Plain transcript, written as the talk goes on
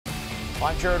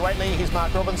I'm Gerard Whateley, here's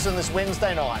Mark Robinson. This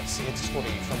Wednesday night, it's footy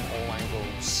from all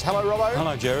angles. Hello, Robbo.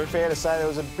 Hello, Gerard. Fair to say there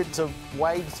was a bit to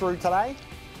wade through today?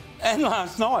 And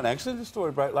last night, actually. The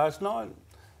story broke last night.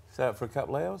 Sat out for a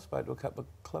couple of hours, spoke to a couple of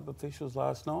club officials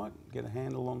last night, get a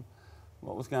handle on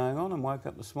what was going on, and woke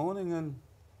up this morning and...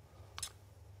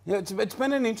 Yeah, it's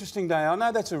been an interesting day. I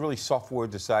know that's a really soft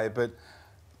word to say, but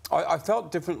I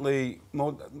felt differently.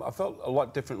 I felt a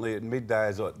lot differently at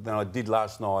midday than I did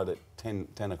last night at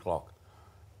 10 o'clock,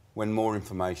 when more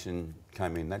information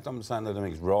came in. I'm saying that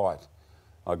everything's right.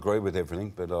 I agree with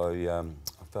everything, but I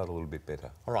felt a little bit better.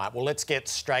 All right, well, let's get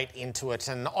straight into it.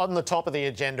 And on the top of the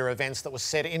agenda, events that were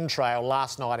set in trail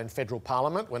last night in Federal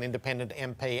Parliament when Independent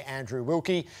MP Andrew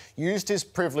Wilkie used his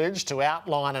privilege to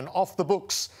outline an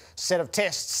off-the-books set of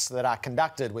tests that are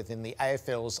conducted within the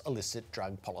AFL's illicit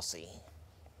drug policy.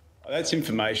 That's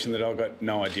information that I've got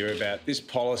no idea about. This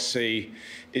policy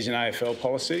is an AFL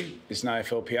policy, it's an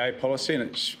AFLPA policy, and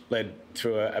it's led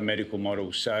through a medical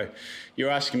model. So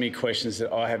you're asking me questions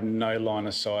that I have no line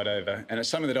of sight over, and it's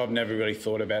something that I've never really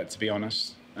thought about, to be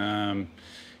honest. You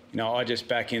know, I just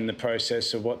back in the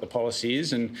process of what the policy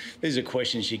is, and these are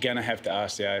questions you're going to have to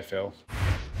ask the AFL.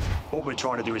 What we're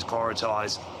trying to do is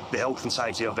prioritise the health and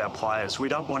safety of our players. We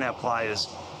don't want our players,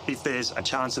 if there's a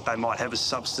chance that they might have a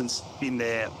substance in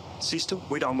their system,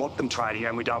 we don't want them training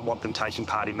and we don't want them taking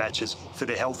part in matches for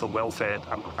their health and welfare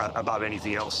above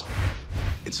anything else.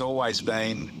 It's always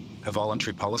been a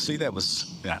voluntary policy. That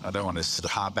was, you know, I don't want to sort of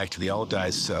hark back to the old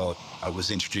days. So I was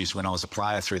introduced when I was a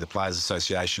player through the Players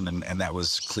Association, and that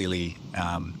was clearly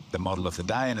the model of the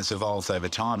day, and it's evolved over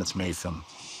time. It's moved from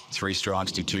 3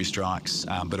 strikes to 2 strikes,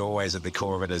 but always at the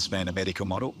core of it has been a medical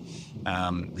model.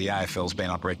 The AFL's been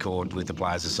on record with the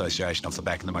Players Association off the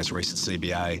back of the most recent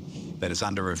CBA that it's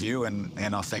under review, and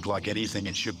I think, like anything,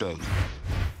 it should be.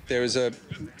 There is a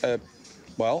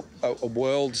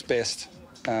world's best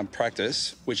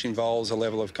practice which involves a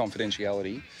level of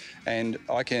confidentiality, and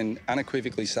I can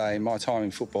unequivocally say in my time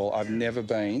in football I've never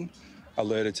been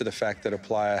alerted to the fact that a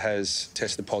player has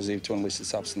tested positive to an illicit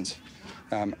substance.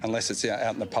 Unless it's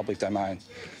out in the public domain.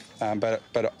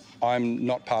 But I'm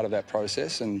not part of that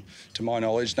process, and to my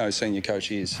knowledge, no senior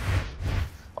coach is.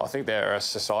 I think they're a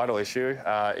societal issue.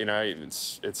 You know,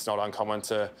 it's not uncommon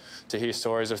to hear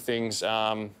stories of things, you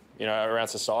know, around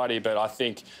society, but I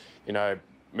think, you know,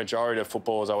 majority of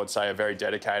footballers, I would say, are very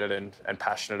dedicated and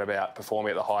passionate about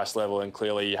performing at the highest level, and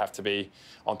clearly you have to be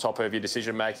on top of your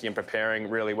decision-making and preparing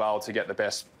really well to get the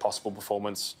best possible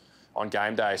performance on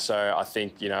game day. So I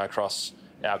think, you know, across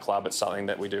our club, it's something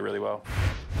that we do really well.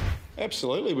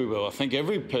 Absolutely we will. I think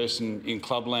every person in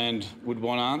clubland would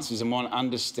want answers and want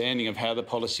understanding of how the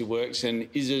policy works and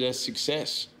is it a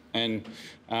success? And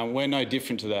we're no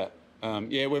different to that.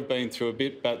 Yeah, we've been through a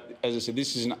bit, but as I said,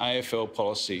 this is an AFL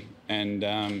policy, and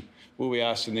we'll be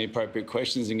asking the appropriate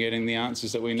questions and getting the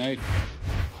answers that we need.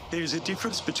 There's a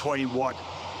difference between what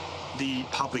the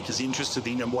public is interested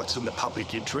in and what's in the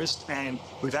public interest, and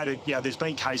we've had there's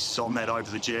been cases on that over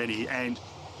the journey, and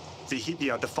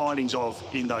the findings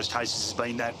in those cases has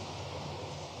been that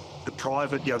the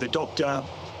private, the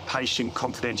doctor-patient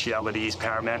confidentiality is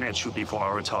paramount and it should be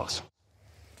prioritised.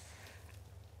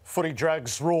 Footy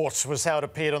drugs rort was how it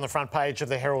appeared on the front page of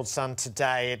the Herald Sun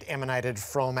today. It emanated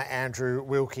from Andrew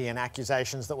Wilkie and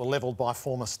accusations that were levelled by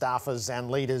former staffers and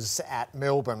leaders at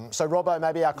Melbourne. So, Robbo,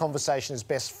 maybe our conversation is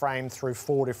best framed through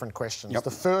 4 different questions. Yep.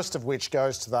 The first of which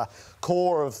goes to the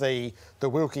core of the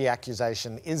Wilkie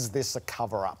accusation. Is this a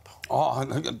cover-up? Oh,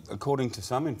 according to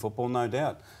some in football, no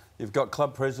doubt. You've got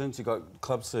club presidents, you've got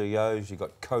club CEOs, you've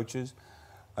got coaches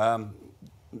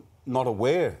not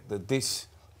aware that this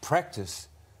practice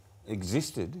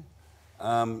existed.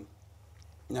 Now,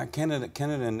 Kennedy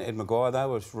and Ed Maguire, they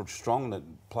were strong that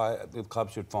the club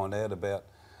should find out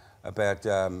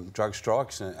about drug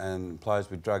strikes and players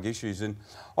with drug issues. And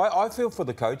I feel for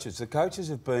the coaches. The coaches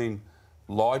have been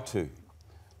lied to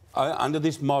under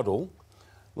this model.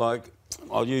 Like,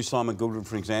 I'll use Simon Goodwin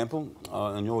for example,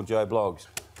 and you're Joe Bloggs.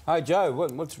 Hey Joe,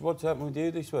 what's happened with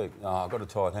you this week? Oh, I've got a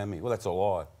tight hammy. Well, that's a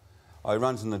lie. Oh, he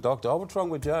runs in the doctor. Oh, what's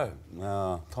wrong with Joe?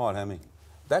 No, tight hammy.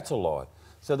 That's a lie.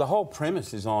 So the whole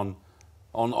premise is on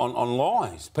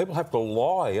lies. People have to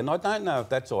lie, and I don't know if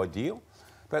that's ideal.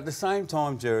 But at the same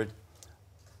time, Gerard,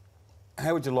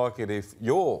 how would you like it if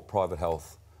your private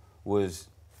health was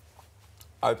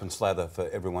open slather for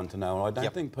everyone to know? And I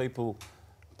don't think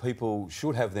people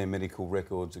should have their medical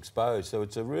records exposed. So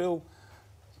it's a real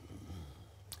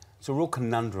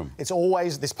conundrum.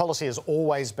 This policy has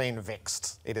always been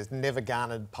vexed. It has never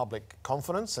garnered public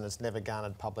confidence and it's never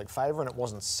garnered public favour, and it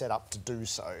wasn't set up to do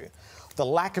so. The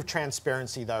lack of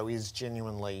transparency, though, is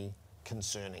genuinely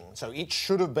concerning. So it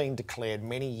should have been declared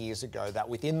many years ago that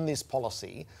within this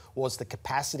policy was the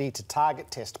capacity to target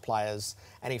test players,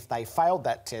 and if they failed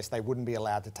that test, they wouldn't be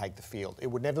allowed to take the field. It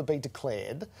would never be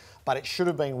declared, but it should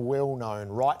have been well known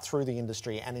right through the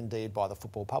industry and indeed by the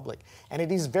football public. And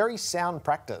it is very sound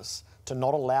practice to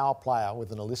not allow a player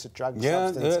with an illicit drug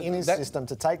substance in his system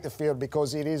to take the field,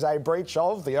 because it is a breach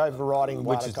of the overriding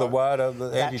WADA which is code. the WADA, the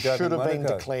that anti-doping should have WADA been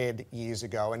code. declared years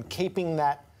ago, and keeping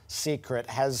that secret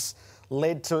has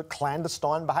led to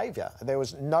clandestine behaviour. There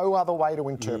was no other way to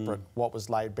interpret what was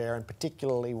laid bare, and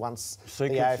particularly once the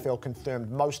AFL confirmed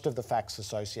most of the facts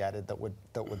associated that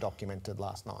were documented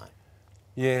last night.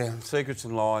 Yeah, secrets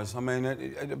and lies. I mean,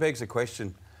 it begs the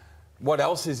question, what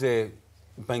else is there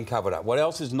being covered up? What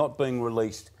else is not being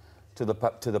released to the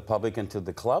public and to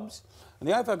the clubs? And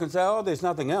the AFL can say, oh, there's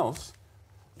nothing else.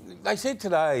 They said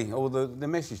today, or the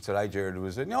message today, Gerard,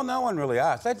 was that no one really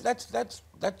asked. That's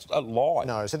a lie.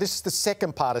 No, so this is the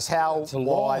second part, is how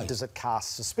wide does it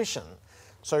cast suspicion?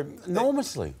 So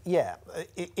enormously. Yeah,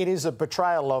 it is a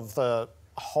betrayal of the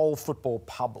whole football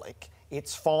public.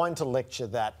 It's fine to lecture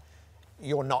that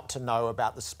you're not to know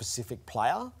about the specific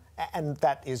player, and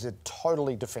that is a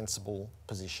totally defensible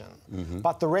position.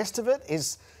 But the rest of it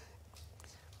is,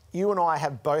 you and I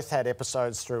have both had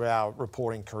episodes through our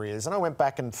reporting careers, and I went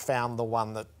back and found the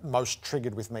one that most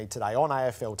triggered with me today on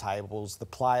AFL tables, the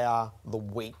player, the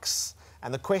weeks,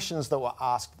 and the questions that were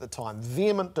asked at the time.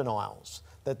 Vehement denials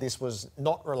that this was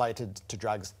not related to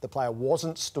drugs. The player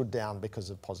wasn't stood down because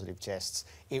of positive tests.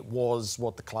 It was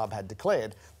what the club had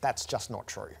declared. That's just not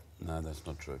true. No, that's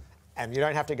not true. And you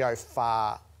don't have to go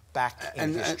far back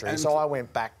in history. So I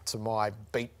went back to my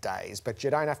beat days, but you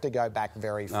don't have to go back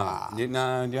very far. You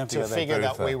don't have to go figure very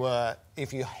that far. we were,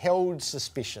 if you held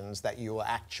suspicions, that you were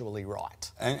actually right.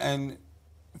 And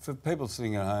for people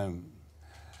sitting at home,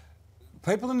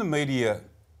 people in the media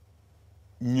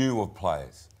knew of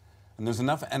players, and there's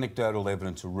enough anecdotal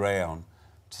evidence around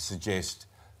to suggest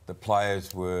that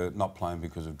players were not playing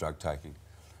because of drug taking.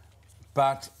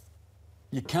 But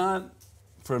you can't,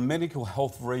 for a medical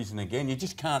health reason again, you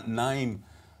just can't name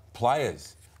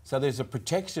players. So there's a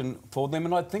protection for them,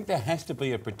 and I think there has to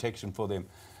be a protection for them.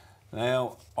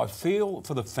 Now, I feel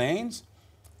for the fans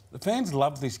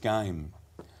love this game,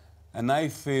 and they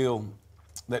feel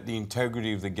that the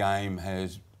integrity of the game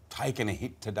has taken a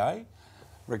hit today.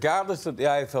 Regardless that the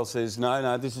AFL says,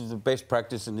 no, this is the best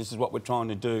practice and this is what we're trying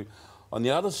to do. On the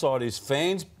other side is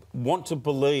fans want to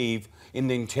believe in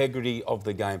the integrity of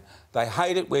the game. They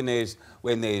hate it when there's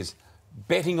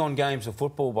betting on games of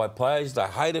football by players. They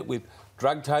hate it with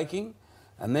drug taking.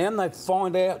 And then they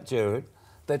find out, Gerard,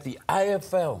 that the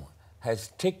AFL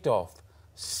has ticked off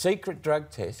secret drug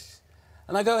tests.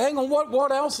 And they go, hang on,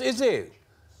 what else is there?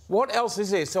 What else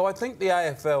is there? So I think the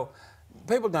AFL,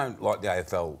 people don't like the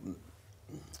AFL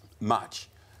much.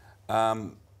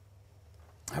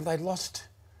 Have they lost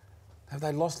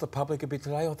the public a bit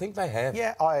today? I think they have.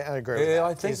 Yeah, I agree with that. Yeah,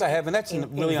 I think they have, and that's a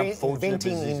really unfortunate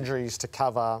Inventing position. injuries to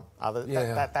cover other...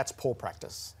 That's poor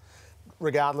practice,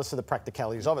 regardless of the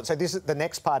practicalities of it. So the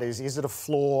next part is it a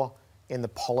flaw in the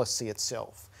policy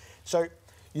itself? So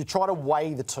you try to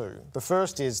weigh the two. The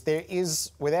first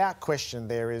is, without question,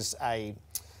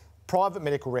 private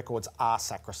medical records are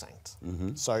sacrosanct.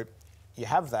 So you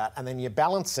have that, and then you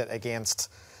balance it against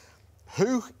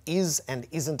who is and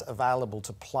isn't available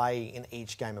to play in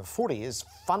each game of footy is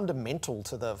fundamental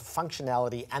to the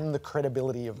functionality and the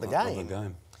credibility of the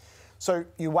game. So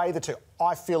you weigh the two.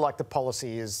 I feel like the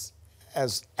policy is,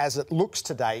 as it looks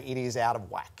today, it is out of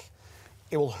whack.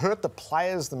 It will hurt the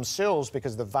players themselves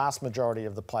because the vast majority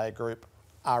of the player group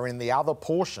are in the other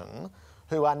portion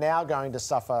who are now going to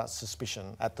suffer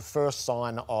suspicion at the first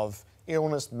sign of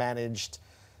illness managed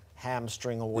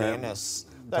hamstring awareness.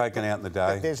 Taken out in the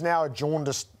day. There's now a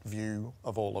jaundiced view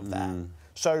of all of that.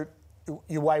 So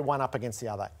you weigh one up against the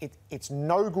other. It's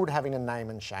no good having a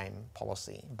name and shame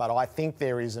policy, but I think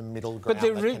there is a middle ground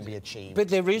that can be achieved. But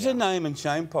there is a name and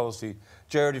shame policy,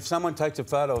 Gerard. If someone takes a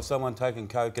photo of someone taking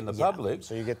coke in the public...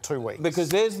 So you get 2 weeks. Because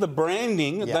there's the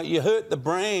branding, that you hurt the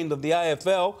brand of the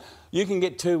AFL, you can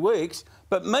get 2 weeks.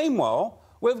 But meanwhile,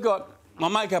 we've got, I'll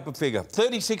make up a figure,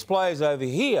 36 players over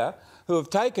here who have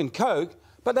taken coke,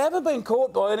 but they haven't been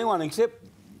caught by anyone except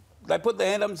they put their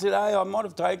hand up and said, hey, I might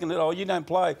have taken it, oh, you don't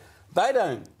play. They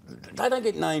don't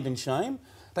get named and shamed.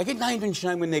 They get named and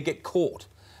shamed when they get caught.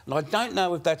 And I don't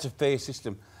know if that's a fair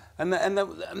system. And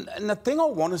the thing I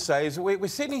want to say is we're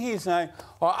sitting here saying,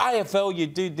 oh, AFL, you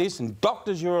do this, and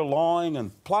doctors, you're lying,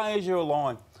 and players, you're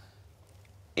lying.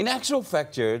 In actual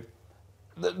fact, Gerard,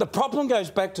 the problem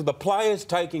goes back to the players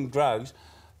taking drugs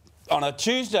on a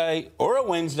Tuesday or a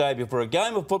Wednesday before a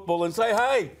game of football and say,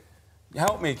 hey,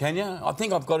 Help me, can you? I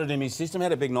think I've got it in my system. I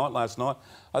had a big night last night.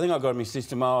 I think I've got it in my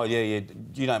system. Oh, yeah,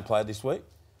 you don't play this week.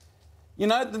 You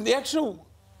know,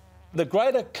 the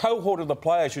greater cohort of the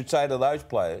players should say to those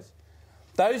players,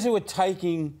 those who are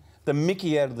taking the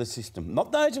mickey out of the system,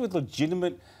 not those with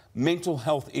legitimate mental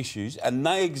health issues, and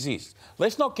they exist.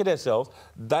 Let's not kid ourselves,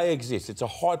 they exist. It's a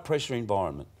high-pressure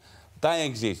environment. They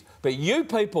exist. But you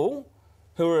people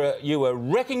who are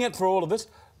wrecking it for all of us,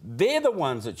 they're the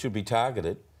ones that should be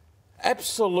targeted.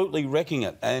 Absolutely wrecking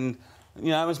it. And, you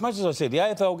know, as much as I said, the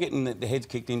AFL getting the heads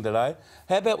kicked in today,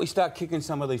 how about we start kicking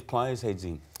some of these players' heads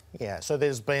in? Yeah, so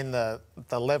there's been the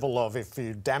level of if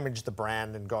you damage the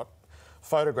brand and got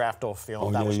photographed or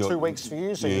filmed, that was 2 weeks for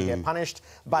you, so you get punished.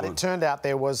 But it turned out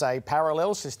there was a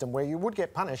parallel system where you would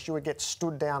get punished, you would get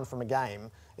stood down from a game.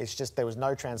 It's just there was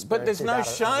no transparency. But there's no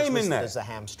shame in that. As a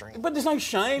hamstring. But there's no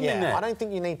shame in that. I don't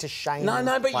think you need to shame. No,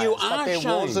 but players, you are but there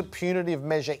shamed. was a punitive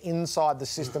measure inside the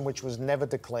system which was never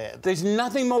declared. There's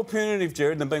nothing more punitive,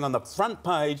 Gerard, than being on the front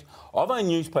page of a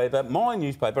newspaper, my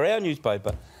newspaper, our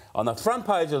newspaper, on the front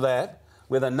page of that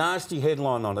with a nasty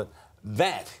headline on it.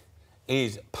 That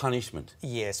is punishment.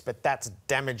 Yes, but that's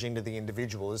damaging to the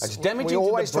individuals. It's damaging we to the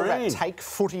always talk brand. about take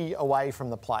footy away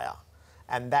from the player.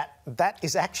 And that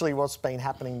is actually what's been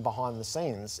happening behind the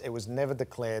scenes. It was never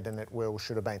declared and it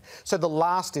should have been. So the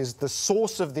last is, the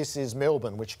source of this is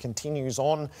Melbourne, which continues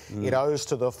on. It owes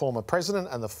to the former president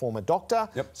and the former doctor.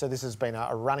 Yep. So this has been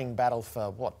a running battle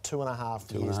for, what,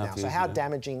 2.5 years now. So how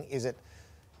damaging is it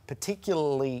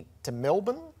particularly to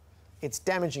Melbourne? It's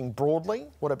damaging broadly.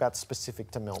 What about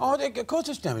specific to Melbourne? Oh, of course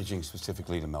it's damaging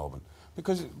specifically to Melbourne.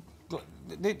 Because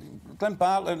Glenn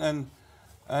Bartlett and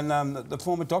the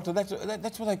former doctor,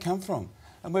 that's where they come from.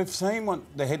 And we've seen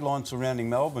the headlines surrounding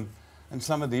Melbourne and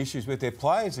some of the issues with their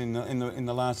players in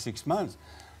the last 6 months.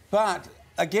 But,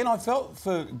 again, I felt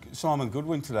for Simon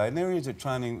Goodwin today, and there he is at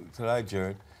training today,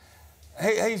 Gerard.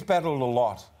 He's battled a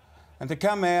lot. And to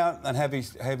come out and have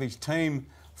his team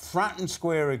front and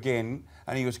square again,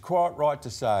 and he was quite right to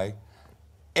say,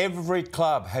 every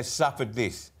club has suffered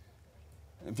this.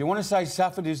 If you want to say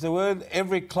suffered is the word,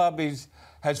 every club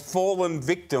has fallen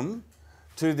victim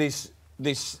to this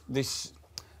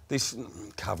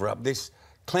cover-up, this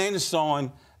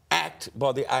clandestine act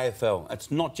by the AFL.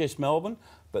 It's not just Melbourne,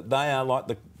 but they are like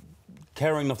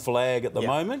carrying the flag at the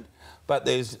moment, but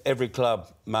there's every club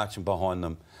marching behind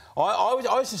them.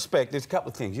 I suspect there's a couple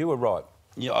of things. You were right.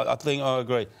 Yeah, I think I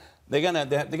agree. They're going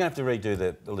to have to redo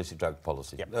the illicit drug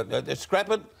policy. Yep. Scrap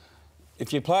it.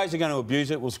 If your players are going to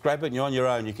abuse it, we'll scrap it and you're on your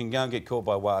own. You can go and get caught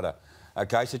by WADA.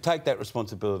 OK, so take that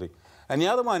responsibility. And the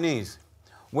other one is,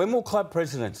 when will club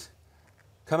presidents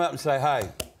come out and say, hey,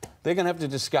 they're going to have to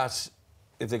discuss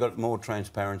if they've got more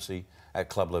transparency at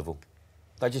club level?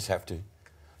 They just have to.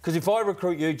 Because if I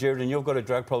recruit you, Gerard, and you've got a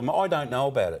drug problem, I don't know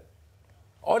about it.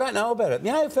 I don't know about it. The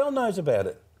AFL knows about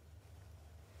it.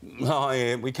 Oh,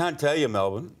 yeah, we can't tell you,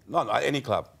 Melbourne. No, any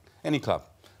club. Any club.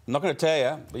 I'm not going to tell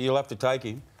you, but you'll have to take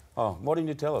him. Oh, why didn't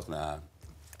you tell us? Nah,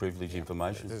 privileged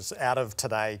information. Out of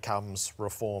today comes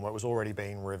reform. It was already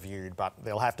being reviewed, but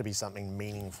there'll have to be something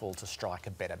meaningful to strike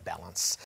a better balance.